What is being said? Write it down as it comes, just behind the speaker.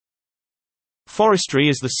Forestry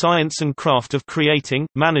is the science and craft of creating,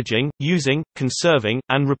 managing, using, conserving,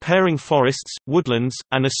 and repairing forests, woodlands,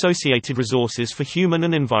 and associated resources for human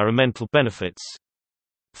and environmental benefits.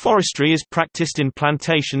 Forestry is practiced in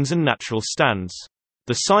plantations and natural stands.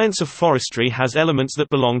 The science of forestry has elements that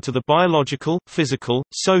belong to the biological, physical,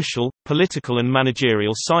 social, political, and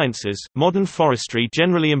managerial sciences. Modern forestry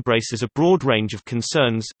generally embraces a broad range of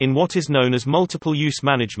concerns, in what is known as multiple use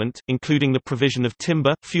management, including the provision of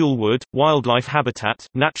timber, fuelwood, wildlife habitat,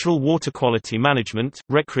 natural water quality management,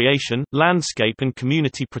 recreation, landscape and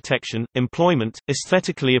community protection, employment,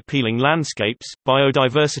 aesthetically appealing landscapes,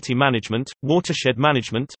 biodiversity management, watershed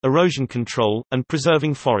management, erosion control, and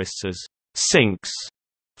preserving forests as sinks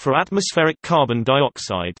for atmospheric carbon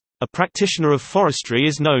dioxide. A practitioner of forestry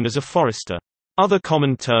is known as a forester. Other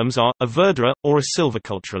common terms are, a verderer, or a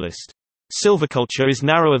silviculturalist. Silviculture is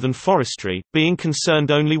narrower than forestry, being concerned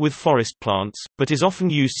only with forest plants, but is often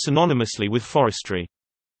used synonymously with forestry.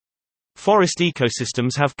 Forest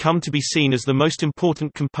ecosystems have come to be seen as the most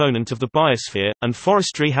important component of the biosphere, and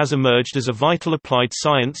forestry has emerged as a vital applied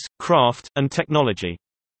science, craft, and technology.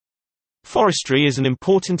 Forestry is an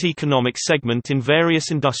important economic segment in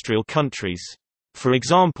various industrial countries. For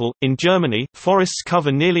example, in Germany, forests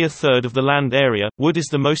cover nearly a third of the land area, wood is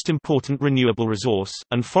the most important renewable resource,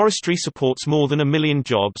 and forestry supports more than 1 million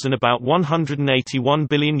jobs and about €181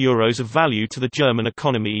 billion of value to the German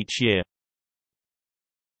economy each year.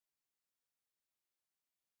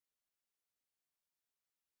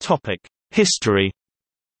 History.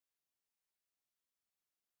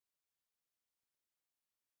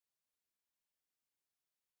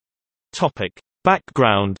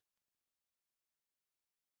 Background.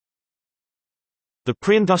 The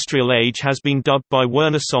pre-industrial age has been dubbed by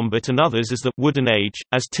Werner Sombart and others as the «wooden age»,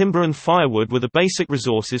 as timber and firewood were the basic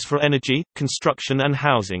resources for energy, construction and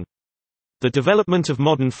housing. The development of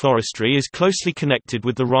modern forestry is closely connected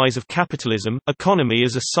with the rise of capitalism, economy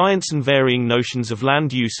as a science and varying notions of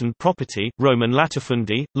land use and property. Roman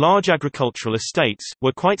latifundi, large agricultural estates,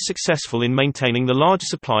 were quite successful in maintaining the large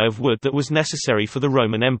supply of wood that was necessary for the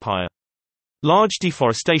Roman Empire. Large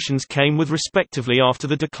deforestations came with respectively after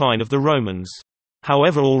the decline of the Romans.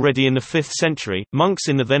 However, already in the 5th century, monks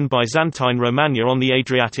in the then Byzantine Romagna on the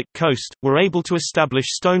Adriatic coast, were able to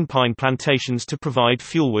establish stone pine plantations to provide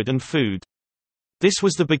fuelwood and food. This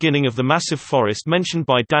was the beginning of the massive forest mentioned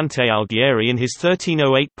by Dante Alighieri in his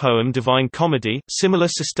 1308 poem Divine Comedy. Similar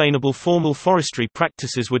sustainable formal forestry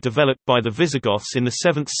practices were developed by the Visigoths in the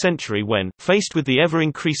 7th century when, faced with the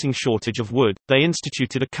ever-increasing shortage of wood, they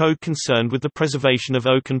instituted a code concerned with the preservation of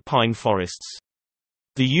oak and pine forests.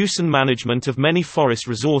 The use and management of many forest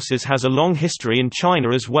resources has a long history in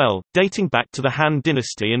China as well, dating back to the Han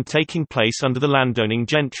Dynasty and taking place under the landowning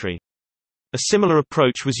gentry. A similar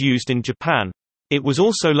approach was used in Japan. It was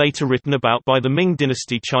also later written about by the Ming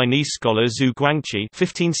Dynasty Chinese scholar Zhu Guangqi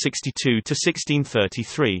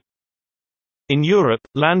 (1562–1633). In Europe,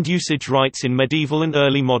 land usage rights in medieval and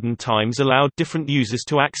early modern times allowed different users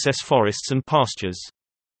to access forests and pastures.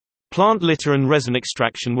 Plant litter and resin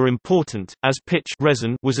extraction were important, as pitch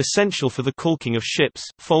resin was essential for the caulking of ships,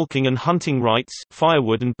 folking and hunting rights,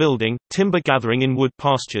 firewood and building, timber gathering in wood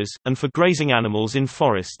pastures, and for grazing animals in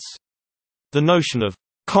forests. The notion of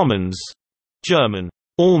commons, German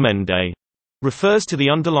Allmende, refers to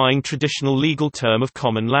the underlying traditional legal term of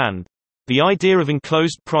common land. The idea of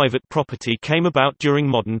enclosed private property came about during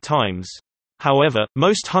modern times. However,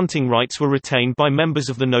 most hunting rights were retained by members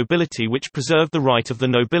of the nobility, which preserved the right of the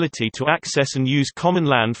nobility to access and use common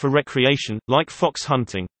land for recreation, like fox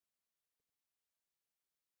hunting.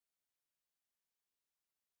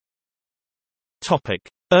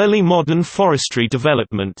 Early modern forestry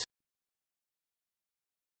development.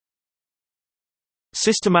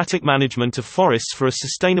 Systematic management of forests for a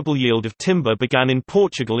sustainable yield of timber began in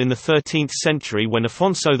Portugal in the 13th century when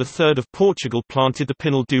Afonso III of Portugal planted the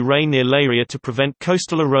Pinal do Rei near Leiria to prevent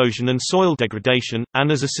coastal erosion and soil degradation, and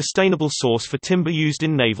as a sustainable source for timber used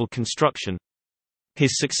in naval construction.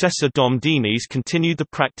 His successor Dom Diniz continued the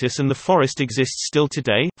practice and the forest exists still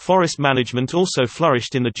today. Forest management also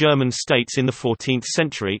flourished in the German states in the 14th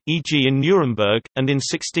century, e.g. in Nuremberg, and in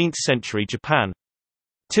 16th century Japan.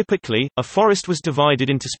 Typically, a forest was divided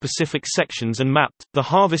into specific sections and mapped. The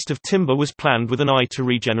harvest of timber was planned with an eye to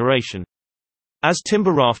regeneration. As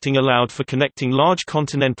timber rafting allowed for connecting large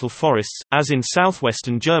continental forests, as in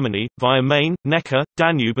southwestern Germany, via Main, Neckar,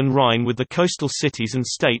 Danube and Rhine with the coastal cities and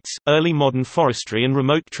states, early modern forestry and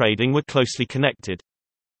remote trading were closely connected.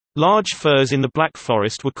 Large firs in the Black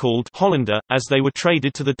Forest were called Hollander, as they were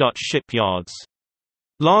traded to the Dutch shipyards.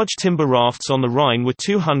 Large timber rafts on the Rhine were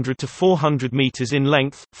 200 to 400 meters in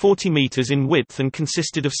length, 40 meters in width and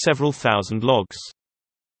consisted of several thousand logs.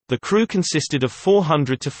 The crew consisted of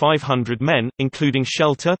 400 to 500 men, including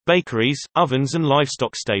shelter, bakeries, ovens and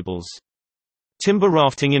livestock stables. Timber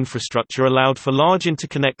rafting infrastructure allowed for large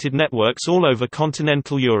interconnected networks all over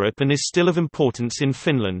continental Europe and is still of importance in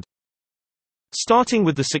Finland. Starting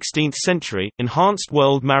with the 16th century, enhanced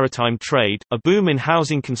world maritime trade, a boom in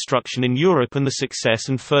housing construction in Europe and the success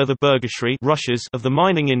and further burghershry rushes of the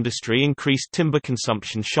mining industry increased timber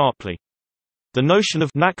consumption sharply. The notion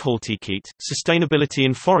of Nachhaltigkeit, sustainability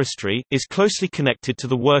in forestry, is closely connected to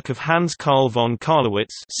the work of Hans Carl von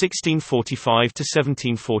Carlowitz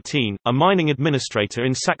 (1645–1714), a mining administrator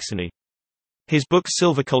in Saxony. His book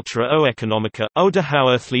Silvicultura o Economica, oder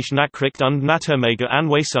Hauehrliche Nachricht und Naturmäßige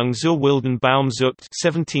Anweisung zur Wilden Baumzucht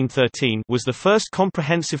 1713 was the first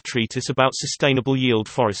comprehensive treatise about sustainable yield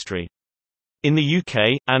forestry. In the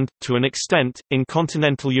UK, and, to an extent, in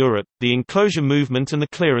continental Europe, the enclosure movement and the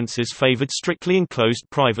clearances favoured strictly enclosed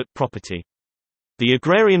private property. The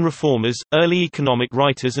agrarian reformers, early economic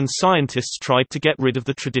writers and scientists tried to get rid of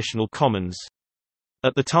the traditional commons.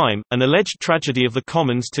 At the time, an alleged tragedy of the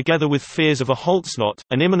commons together with fears of a Holznot,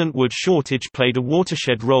 an imminent wood shortage played a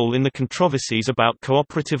watershed role in the controversies about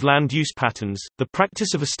cooperative land use patterns. The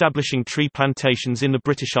practice of establishing tree plantations in the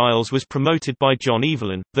British Isles was promoted by John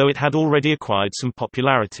Evelyn, though it had already acquired some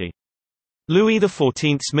popularity. Louis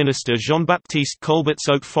XIV's minister Jean-Baptiste Colbert's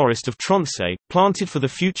oak forest of Tronçais, planted for the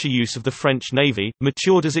future use of the French Navy,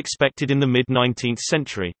 matured as expected in the mid-19th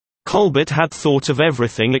century. Colbert had thought of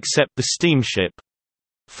everything except the steamship.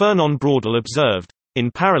 Fernand Braudel observed. In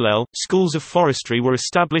parallel, schools of forestry were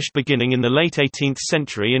established beginning in the late 18th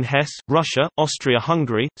century in Hesse, Russia,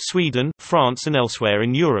 Austria-Hungary, Sweden, France and elsewhere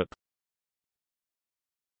in Europe.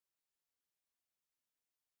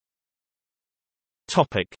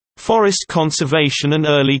 Forest conservation and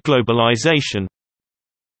early globalization.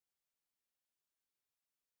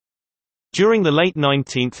 During the late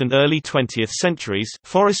 19th and early 20th centuries,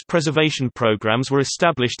 forest preservation programs were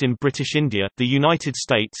established in British India, the United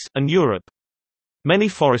States, and Europe. Many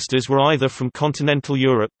foresters were either from continental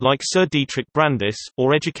Europe, like Sir Dietrich Brandis,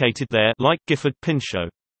 or educated there, like Gifford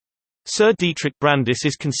Pinchot. Sir Dietrich Brandis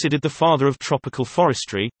is considered the father of tropical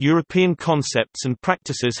forestry. European concepts and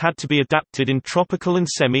practices had to be adapted in tropical and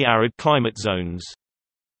semi-arid climate zones.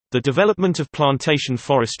 The development of plantation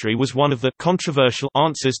forestry was one of the controversial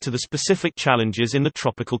answers to the specific challenges in the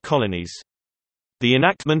tropical colonies. The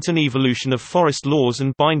enactment and evolution of forest laws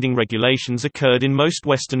and binding regulations occurred in most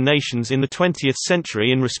Western nations in the 20th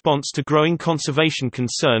century in response to growing conservation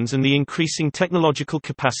concerns and the increasing technological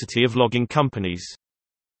capacity of logging companies.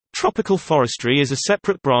 Tropical forestry is a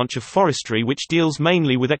separate branch of forestry which deals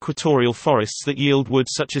mainly with equatorial forests that yield wood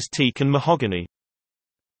such as teak and mahogany.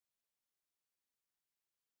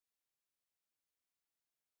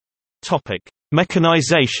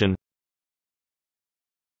 Mechanization.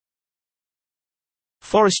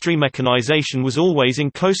 Forestry mechanization was always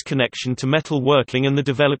in close connection to metal working and the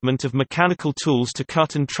development of mechanical tools to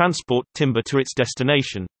cut and transport timber to its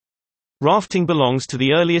destination. Rafting belongs to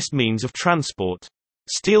the earliest means of transport.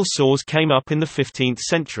 Steel saws came up in the 15th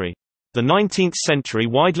century. The 19th century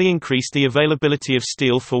widely increased the availability of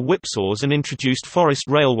steel for whipsaws and introduced forest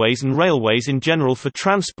railways and railways in general for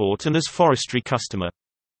transport and as forestry customer.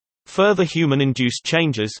 Further human-induced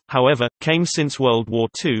changes, however, came since World War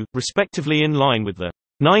II, respectively in line with the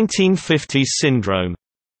 1950s syndrome.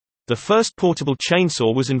 The first portable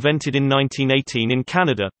chainsaw was invented in 1918 in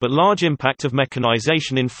Canada, but large impact of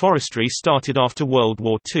mechanization in forestry started after World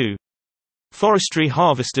War II. Forestry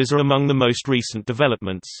harvesters are among the most recent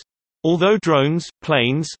developments. Although drones,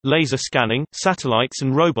 planes, laser scanning, satellites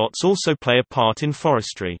and robots also play a part in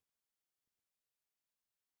forestry.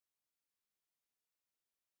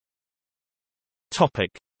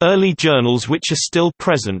 Early journals which are still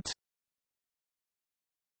present.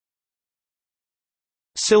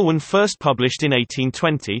 Silwan first published in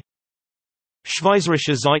 1820.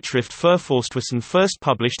 Schweizerische Zeitschrift für Forstwissen first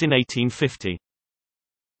published in 1850.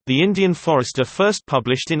 The Indian Forester first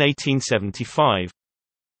published in 1875.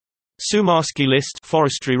 Šumarski List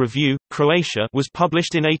Forestry Review, Croatia was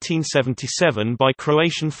published in 1877 by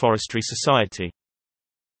Croatian Forestry Society.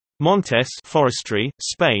 Montes Forestry,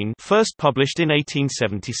 Spain first published in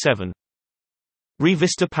 1877.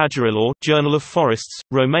 Revista Pădurilor, Journal of Forests,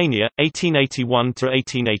 Romania,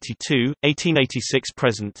 1881–1882,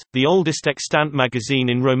 1886–present, the oldest extant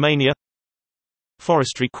magazine in Romania.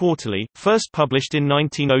 Forestry Quarterly, first published in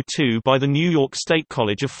 1902 by the New York State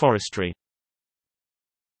College of Forestry.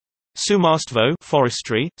 Šumarstvo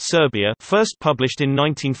Forestry, Serbia, first published in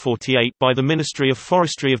 1948 by the Ministry of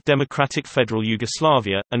Forestry of Democratic Federal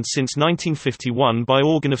Yugoslavia, and since 1951 by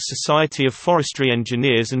Organ of Society of Forestry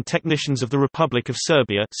Engineers and Technicians of the Republic of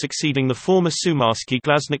Serbia, succeeding the former Šumarski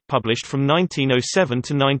Glasnik published from 1907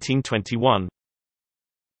 to 1921.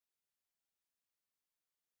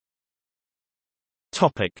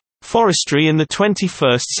 Forestry in the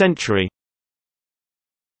 21st century.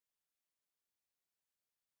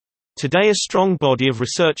 Today a strong body of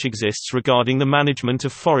research exists regarding the management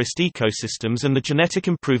of forest ecosystems and the genetic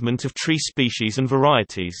improvement of tree species and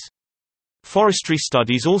varieties. Forestry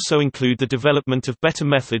studies also include the development of better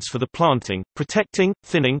methods for the planting, protecting,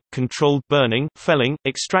 thinning, controlled burning, felling,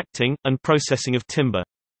 extracting, and processing of timber.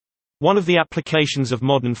 One of the applications of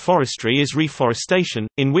modern forestry is reforestation,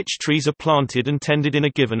 in which trees are planted and tended in a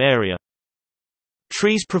given area.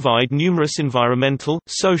 Trees provide numerous environmental,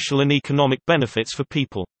 social and economic benefits for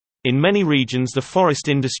people. In many regions the forest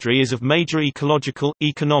industry is of major ecological,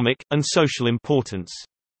 economic, and social importance.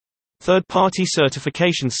 Third-party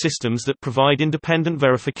certification systems that provide independent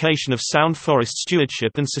verification of sound forest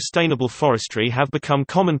stewardship and sustainable forestry have become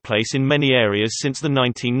commonplace in many areas since the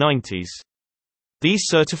 1990s. These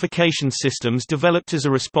certification systems developed as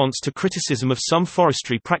a response to criticism of some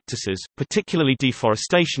forestry practices, particularly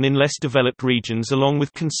deforestation in less developed regions, along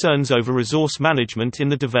with concerns over resource management in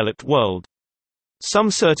the developed world.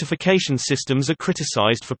 Some certification systems are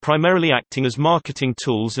criticized for primarily acting as marketing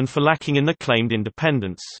tools and for lacking in the claimed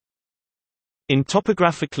independence. In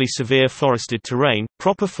topographically severe forested terrain,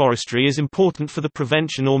 proper forestry is important for the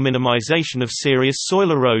prevention or minimization of serious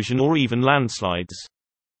soil erosion or even landslides.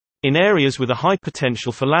 In areas with a high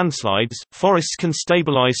potential for landslides, forests can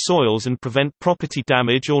stabilize soils and prevent property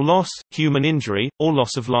damage or loss, human injury, or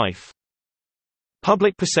loss of life.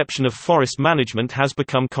 Public perception of forest management has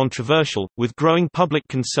become controversial, with growing public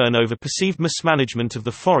concern over perceived mismanagement of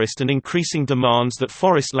the forest and increasing demands that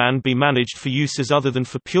forest land be managed for uses other than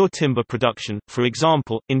for pure timber production, for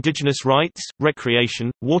example, indigenous rights,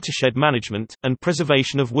 recreation, watershed management, and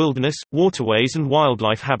preservation of wilderness, waterways and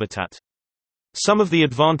wildlife habitat. Some of the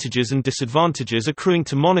advantages and disadvantages accruing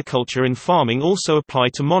to monoculture in farming also apply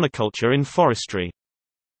to monoculture in forestry.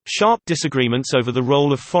 Sharp disagreements over the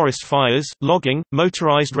role of forest fires, logging,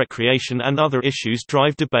 motorized recreation and other issues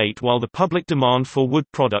drive debate while the public demand for wood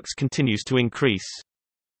products continues to increase.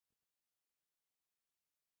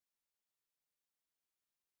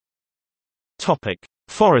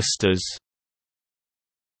 Foresters.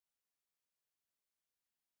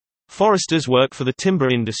 Foresters work for the timber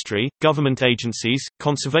industry, government agencies,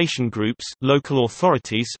 conservation groups, local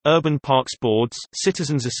authorities, urban parks boards,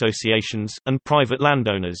 citizens associations, and private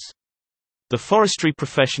landowners. The forestry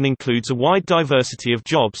profession includes a wide diversity of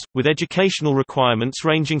jobs, with educational requirements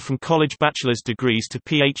ranging from college bachelor's degrees to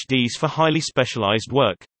PhDs for highly specialized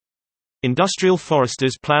work. Industrial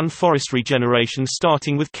foresters plan forest regeneration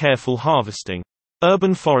starting with careful harvesting.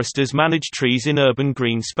 Urban foresters manage trees in urban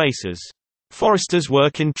green spaces. Foresters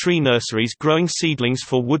work in tree nurseries growing seedlings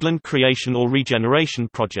for woodland creation or regeneration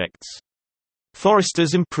projects.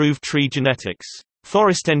 Foresters improve tree genetics.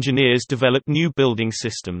 Forest engineers develop new building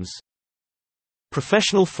systems.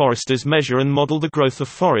 Professional foresters measure and model the growth of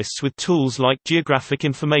forests with tools like geographic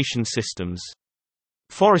information systems.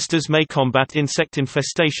 Foresters may combat insect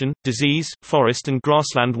infestation, disease, forest and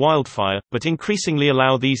grassland wildfire, but increasingly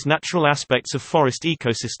allow these natural aspects of forest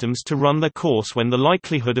ecosystems to run their course when the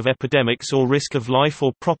likelihood of epidemics or risk of life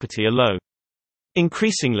or property are low.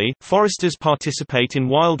 Increasingly, foresters participate in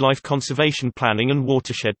wildlife conservation planning and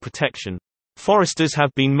watershed protection. Foresters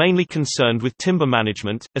have been mainly concerned with timber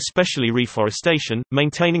management, especially reforestation,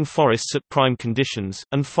 maintaining forests at prime conditions,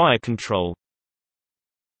 and fire control.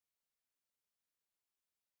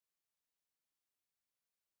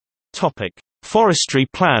 Forestry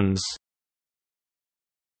plans.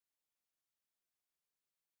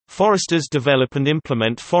 Foresters develop and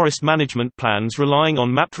implement forest management plans relying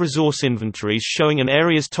on mapped resource inventories showing an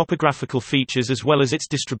area's topographical features as well as its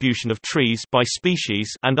distribution of trees by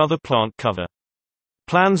species and other plant cover.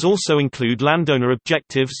 Plans also include landowner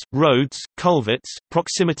objectives, roads, culverts,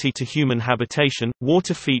 proximity to human habitation,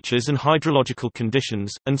 water features and hydrological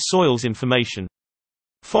conditions, and soils information.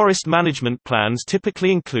 Forest management plans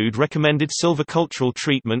typically include recommended silvicultural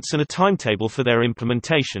treatments and a timetable for their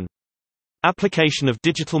implementation. Application of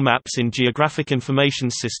digital maps in Geographic Information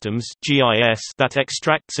Systems (GIS) that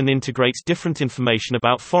extracts and integrates different information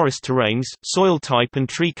about forest terrains, soil type and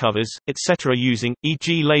tree covers, etc. using,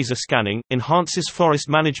 e.g. laser scanning, enhances forest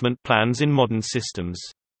management plans in modern systems.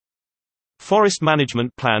 Forest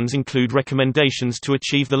management plans include recommendations to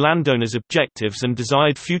achieve the landowner's objectives and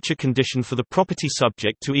desired future condition for the property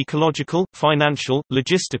subject to ecological, financial,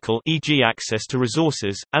 logistical e.g. access to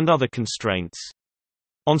resources, and other constraints.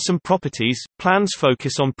 On some properties, plans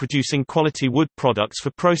focus on producing quality wood products for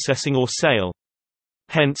processing or sale.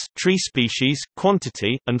 Hence, tree species,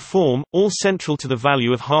 quantity, and form, all central to the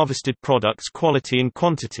value of harvested products' quality and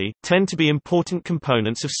quantity, tend to be important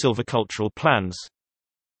components of silvicultural plans.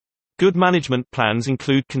 Good management plans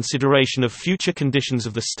include consideration of future conditions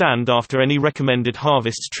of the stand after any recommended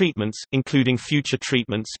harvests treatments, including future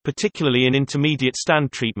treatments particularly in intermediate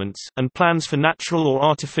stand treatments, and plans for natural or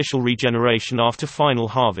artificial regeneration after final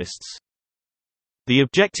harvests. The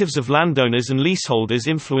objectives of landowners and leaseholders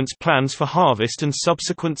influence plans for harvest and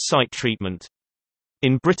subsequent site treatment.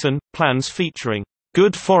 In Britain, plans featuring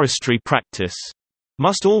good forestry practice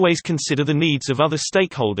must always consider the needs of other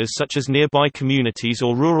stakeholders such as nearby communities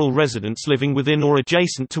or rural residents living within or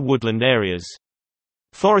adjacent to woodland areas.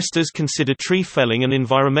 Foresters consider tree felling and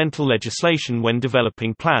environmental legislation when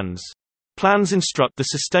developing plans. Plans instruct the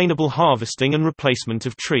sustainable harvesting and replacement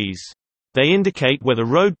of trees. They indicate whether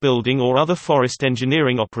road building or other forest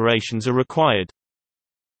engineering operations are required.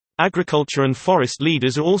 Agriculture and forest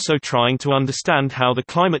leaders are also trying to understand how the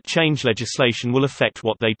climate change legislation will affect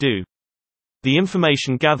what they do. The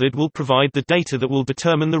information gathered will provide the data that will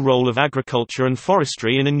determine the role of agriculture and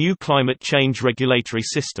forestry in a new climate change regulatory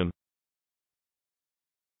system.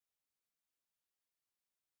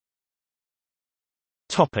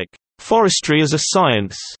 Topic: Forestry as a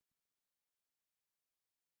science.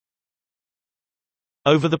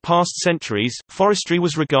 Over the past centuries, forestry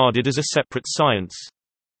was regarded as a separate science.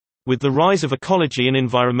 With the rise of ecology and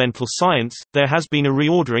environmental science, there has been a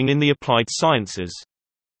reordering in the applied sciences.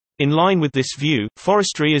 In line with this view,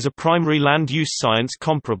 forestry is a primary land use science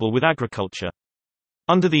comparable with agriculture.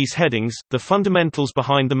 Under these headings, the fundamentals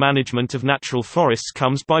behind the management of natural forests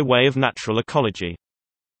comes by way of natural ecology.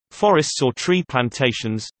 Forests or tree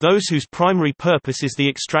plantations, those whose primary purpose is the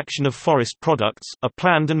extraction of forest products, are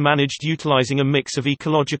planned and managed utilizing a mix of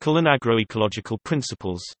ecological and agroecological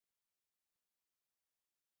principles.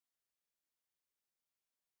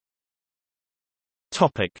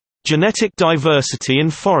 Topic: Genetic diversity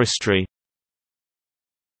in forestry.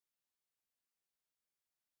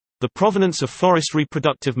 The provenance of forest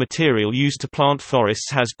reproductive material used to plant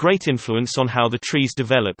forests has great influence on how the trees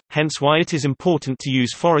develop, hence why it is important to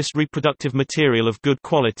use forest reproductive material of good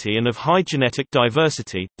quality and of high genetic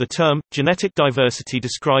diversity. The term genetic diversity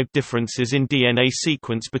describes differences in DNA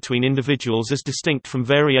sequence between individuals as distinct from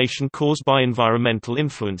variation caused by environmental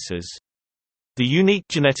influences. The unique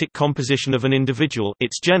genetic composition of an individual,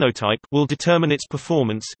 its genotype, will determine its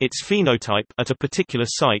performance, its phenotype, at a particular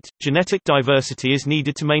site. Genetic diversity is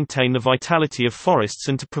needed to maintain the vitality of forests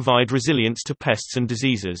and to provide resilience to pests and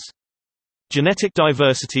diseases. Genetic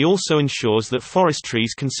diversity also ensures that forest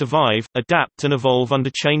trees can survive, adapt and evolve under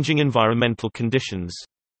changing environmental conditions.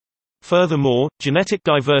 Furthermore, genetic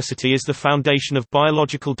diversity is the foundation of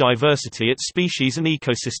biological diversity at species and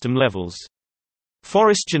ecosystem levels.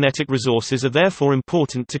 Forest genetic resources are therefore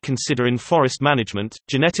important to consider in forest management.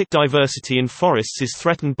 Genetic diversity in forests is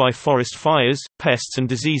threatened by forest fires, pests and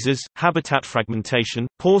diseases, habitat fragmentation,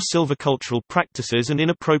 poor silvicultural practices and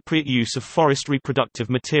inappropriate use of forest reproductive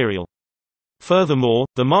material. Furthermore,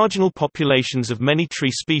 the marginal populations of many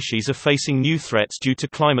tree species are facing new threats due to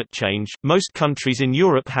climate change. Most countries in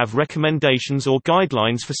Europe have recommendations or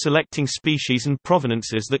guidelines for selecting species and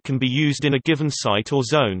provenances that can be used in a given site or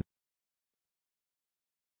zone.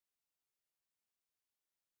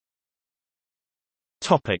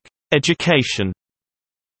 Topic: Education.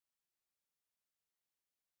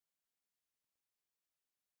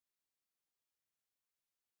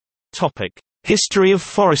 Topic: History of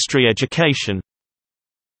forestry education.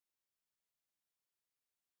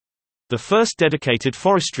 The first dedicated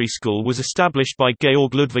forestry school was established by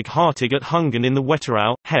Georg Ludwig Hartig at Hungen in the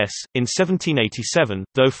Wetterau, Hesse, in 1787,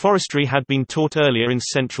 though forestry had been taught earlier in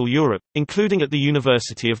Central Europe, including at the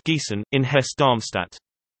University of Gießen, in Hesse-Darmstadt.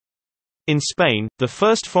 In Spain, the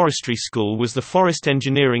first forestry school was the Forest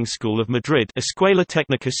Engineering School of Madrid, Escuela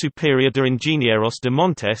Técnica Superior de Ingenieros de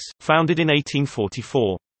Montes, founded in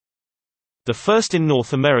 1844. The first in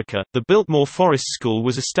North America, the Biltmore Forest School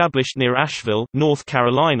was established near Asheville, North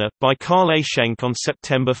Carolina, by Carl A. Schenck on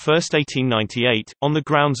September 1, 1898, on the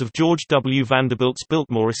grounds of George W. Vanderbilt's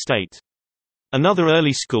Biltmore estate. Another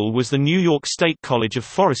early school was the New York State College of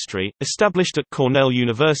Forestry, established at Cornell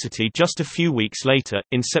University just a few weeks later,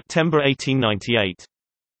 in September 1898.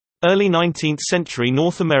 Early 19th century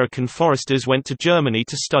North American foresters went to Germany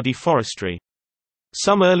to study forestry.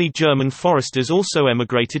 Some early German foresters also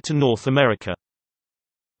emigrated to North America.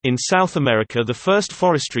 In South America, the first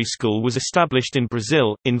forestry school was established in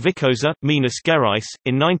Brazil, in Viçosa, Minas Gerais,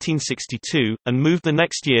 in 1962, and moved the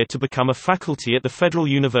next year to become a faculty at the Federal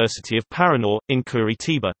University of Paraná, in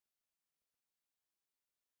Curitiba.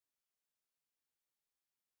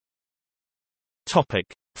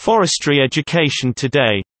 Forestry education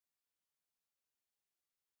today.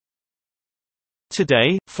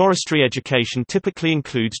 Today, forestry education typically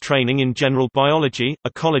includes training in general biology,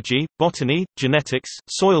 ecology, botany, genetics,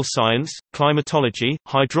 soil science, climatology,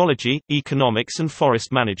 hydrology, economics and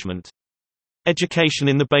forest management. Education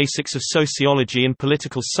in the basics of sociology and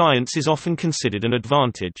political science is often considered an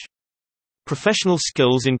advantage. Professional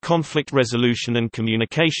skills in conflict resolution and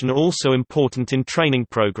communication are also important in training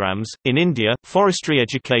programs. In India, forestry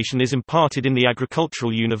education is imparted in the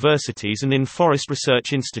agricultural universities and in forest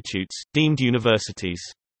research institutes, deemed universities.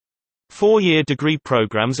 4-year degree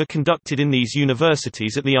programs are conducted in these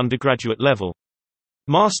universities at the undergraduate level.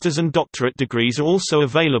 Master's and doctorate degrees are also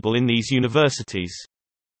available in these universities.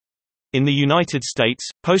 In the United States,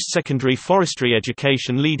 postsecondary forestry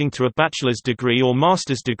education leading to a bachelor's degree or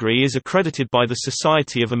master's degree is accredited by the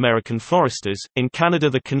Society of American Foresters. In Canada,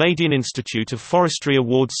 the Canadian Institute of Forestry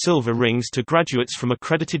awards silver rings to graduates from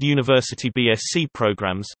accredited university BSc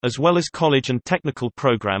programs, as well as college and technical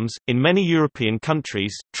programs. In many European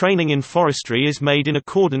countries, training in forestry is made in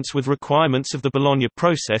accordance with requirements of the Bologna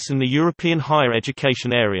process in the European higher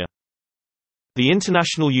education area. The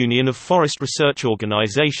International Union of Forest Research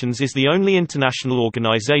Organizations is the only international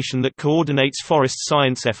organization that coordinates forest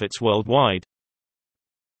science efforts worldwide.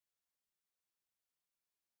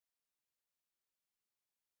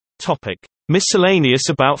 Miscellaneous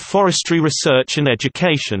about forestry research and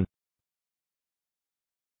education.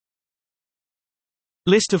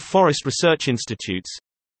 List of forest research institutes.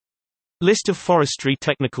 List of forestry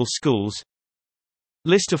technical schools.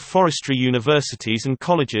 List of forestry universities and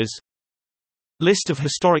colleges. List of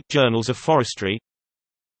historic journals of forestry.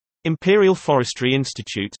 Imperial Forestry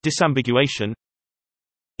Institute disambiguation.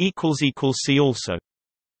 See also